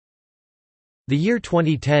The year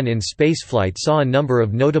 2010 in spaceflight saw a number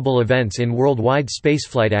of notable events in worldwide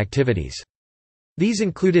spaceflight activities. These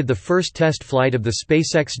included the first test flight of the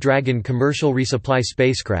SpaceX Dragon commercial resupply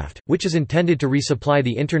spacecraft, which is intended to resupply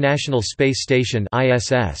the International Space Station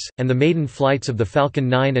 (ISS), and the maiden flights of the Falcon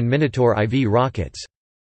 9 and Minotaur IV rockets.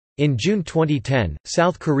 In June 2010,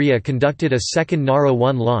 South Korea conducted a second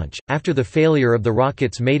Naro-1 launch, after the failure of the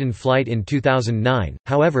rocket's maiden flight in 2009,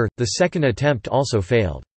 however, the second attempt also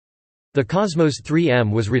failed. The Cosmos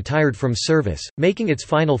 3M was retired from service, making its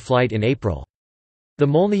final flight in April. The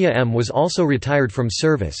Molniya M was also retired from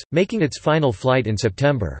service, making its final flight in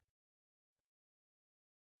September.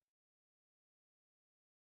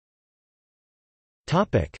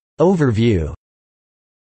 Overview.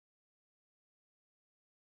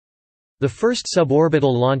 The first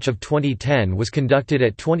suborbital launch of 2010 was conducted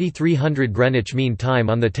at 2300 Greenwich Mean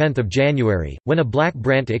Time on 10 January, when a Black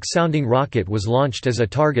Brant-X-sounding rocket was launched as a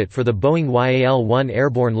target for the Boeing YAL-1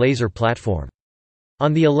 airborne laser platform.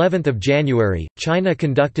 On the 11th of January, China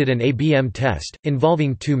conducted an ABM test,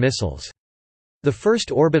 involving 2 missiles. The first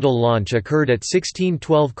orbital launch occurred at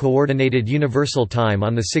 1612 Coordinated Universal Time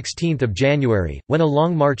on 16 January, when a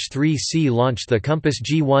Long March 3C launched the Compass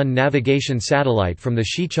G1 navigation satellite from the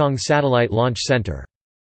Xichang Satellite Launch Center.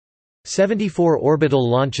 74 orbital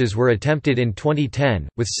launches were attempted in 2010,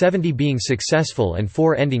 with 70 being successful and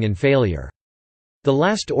 4 ending in failure. The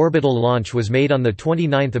last orbital launch was made on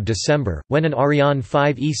 29 December, when an Ariane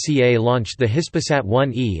 5 ECA launched the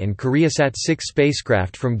Hispasat-1E and Koreasat-6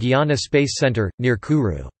 spacecraft from Guiana Space Center, near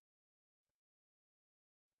Kourou.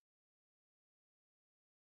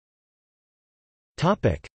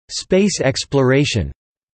 Space exploration.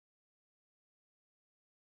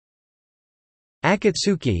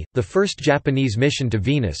 Akatsuki, the first Japanese mission to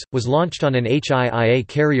Venus, was launched on an HIIA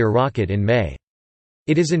carrier rocket in May.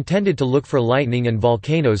 It is intended to look for lightning and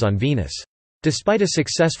volcanoes on Venus. Despite a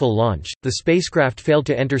successful launch, the spacecraft failed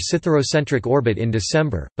to enter Cytherocentric orbit in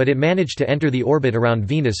December, but it managed to enter the orbit around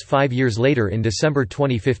Venus 5 years later in December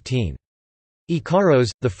 2015. Ikaros,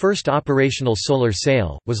 the first operational solar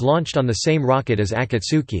sail, was launched on the same rocket as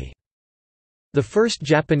Akatsuki. The first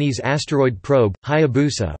Japanese asteroid probe,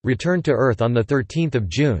 Hayabusa, returned to Earth on 13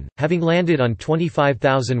 June, having landed on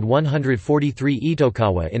 25,143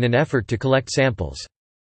 Itokawa in an effort to collect samples.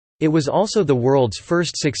 It was also the world's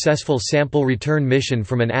first successful sample return mission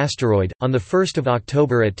from an asteroid. On 1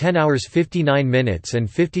 October at 10 hours 59 minutes and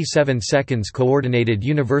 57 seconds Coordinated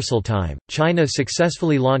Universal Time, China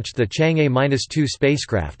successfully launched the Chang'e-2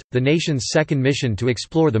 spacecraft, the nation's second mission to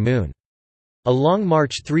explore the Moon. A Long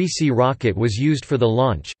March 3C rocket was used for the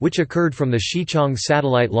launch, which occurred from the Xichang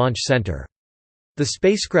Satellite Launch Center. The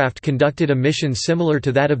spacecraft conducted a mission similar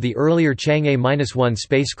to that of the earlier Chang'e-1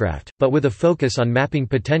 spacecraft, but with a focus on mapping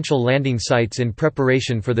potential landing sites in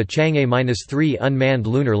preparation for the Chang'e-3 unmanned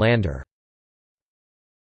lunar lander.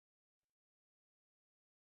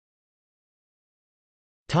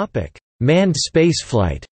 Manned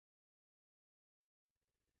spaceflight.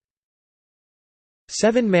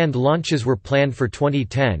 7 manned launches were planned for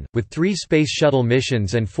 2010, with 3 Space Shuttle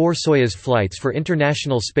missions and 4 Soyuz flights for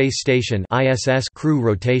International Space Station (ISS) crew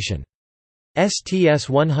rotation.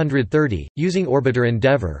 STS-130, using orbiter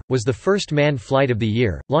Endeavour, was the first manned flight of the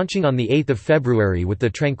year, launching on 8 February with the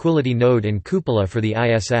Tranquility node and cupola for the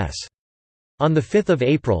ISS. On 5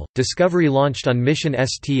 April, Discovery launched on mission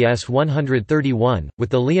STS-131, with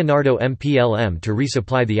the Leonardo MPLM to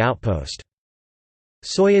resupply the outpost.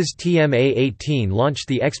 Soyuz TMA-18 launched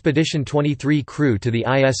the Expedition 23 crew to the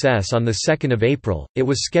ISS on 2 April. It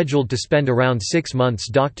was scheduled to spend around 6 months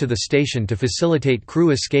docked to the station to facilitate crew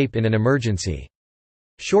escape in an emergency.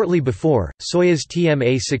 Shortly before, Soyuz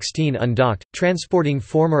TMA-16 undocked, transporting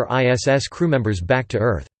former ISS crewmembers back to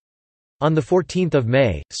Earth. On 14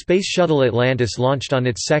 May, Space Shuttle Atlantis launched on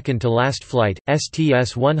its second-to-last flight,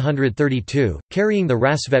 STS-132, carrying the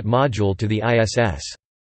Rassvet module to the ISS.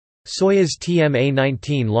 Soyuz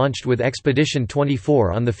TMA-19 launched with Expedition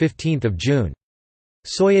 24 on 15 June.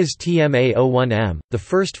 Soyuz TMA-01M, the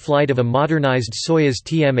first flight of a modernized Soyuz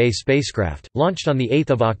TMA spacecraft, launched on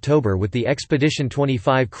 8 October with the Expedition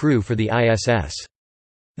 25 crew for the ISS.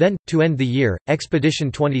 Then, to end the year,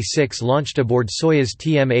 Expedition 26 launched aboard Soyuz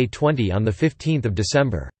TMA-20 on 15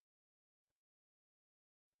 December.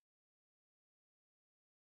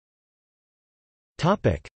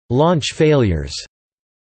 Launch failures.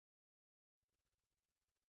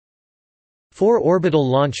 4 orbital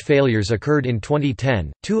launch failures occurred in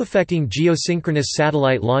 2010, 2 affecting geosynchronous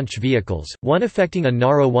satellite launch vehicles, 1 affecting a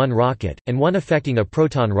Naro-1 rocket, and 1 affecting a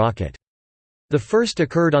Proton rocket. The first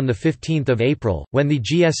occurred on 15 April, when the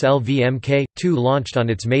GSLV Mk-2 launched on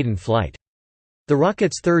its maiden flight. The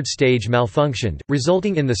rocket's third stage malfunctioned,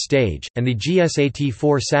 resulting in the stage, and the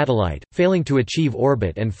GSAT-4 satellite, failing to achieve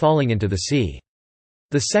orbit and falling into the sea.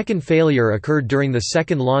 The second failure occurred during the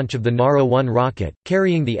second launch of the Naro-1 rocket,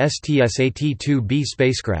 carrying the STS-AT-2B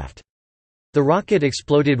spacecraft. The rocket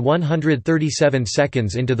exploded 137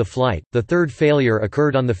 seconds into the flight. The third failure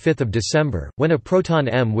occurred on 5 December, when a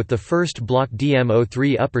Proton-M with the first Block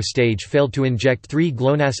DM-03 upper stage failed to inject 3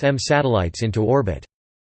 GLONASS-M satellites into orbit.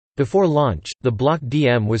 Before launch, the Block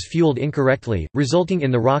DM was fueled incorrectly, resulting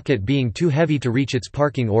in the rocket being too heavy to reach its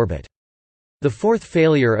parking orbit. The fourth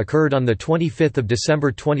failure occurred on 25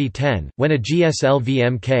 December 2010, when a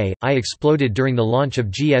GSLV-MK-I exploded during the launch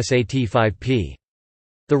of GSAT-5P.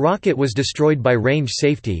 The rocket was destroyed by range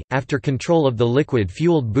safety, after control of the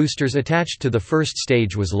liquid-fueled boosters attached to the first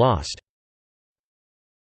stage was lost.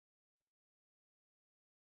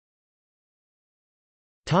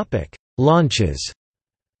 Launches.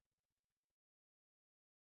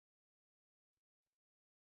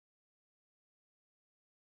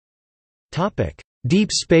 Deep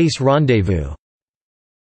Space Rendezvous.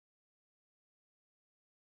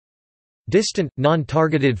 Distant,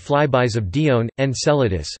 non-targeted flybys of Dione,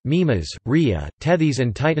 Enceladus, Mimas, Rhea, Tethys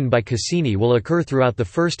and Titan by Cassini will occur throughout the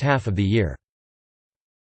first half of the year.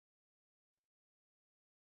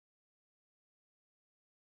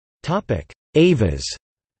 AVAs.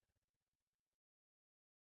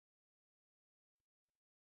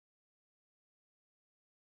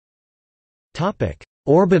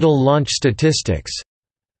 Orbital launch statistics.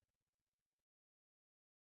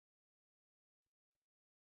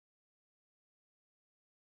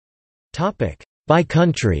 By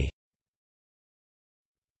country.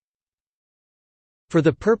 For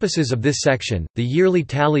the purposes of this section, the yearly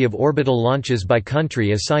tally of orbital launches by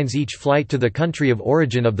country assigns each flight to the country of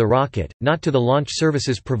origin of the rocket, not to the launch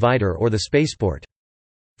services provider or the spaceport.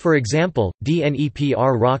 For example,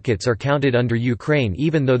 DNEPR rockets are counted under Ukraine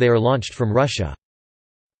even though they are launched from Russia.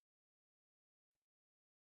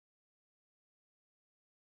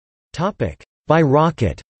 By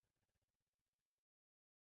rocket.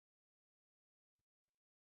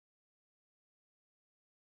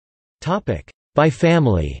 By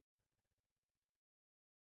family.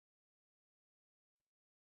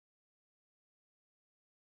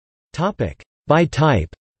 By type.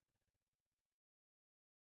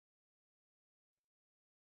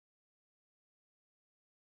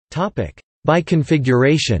 By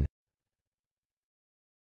configuration.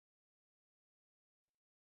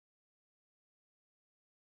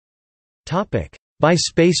 By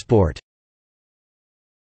spaceport.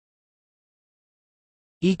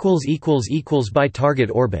 By target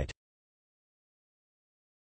orbit.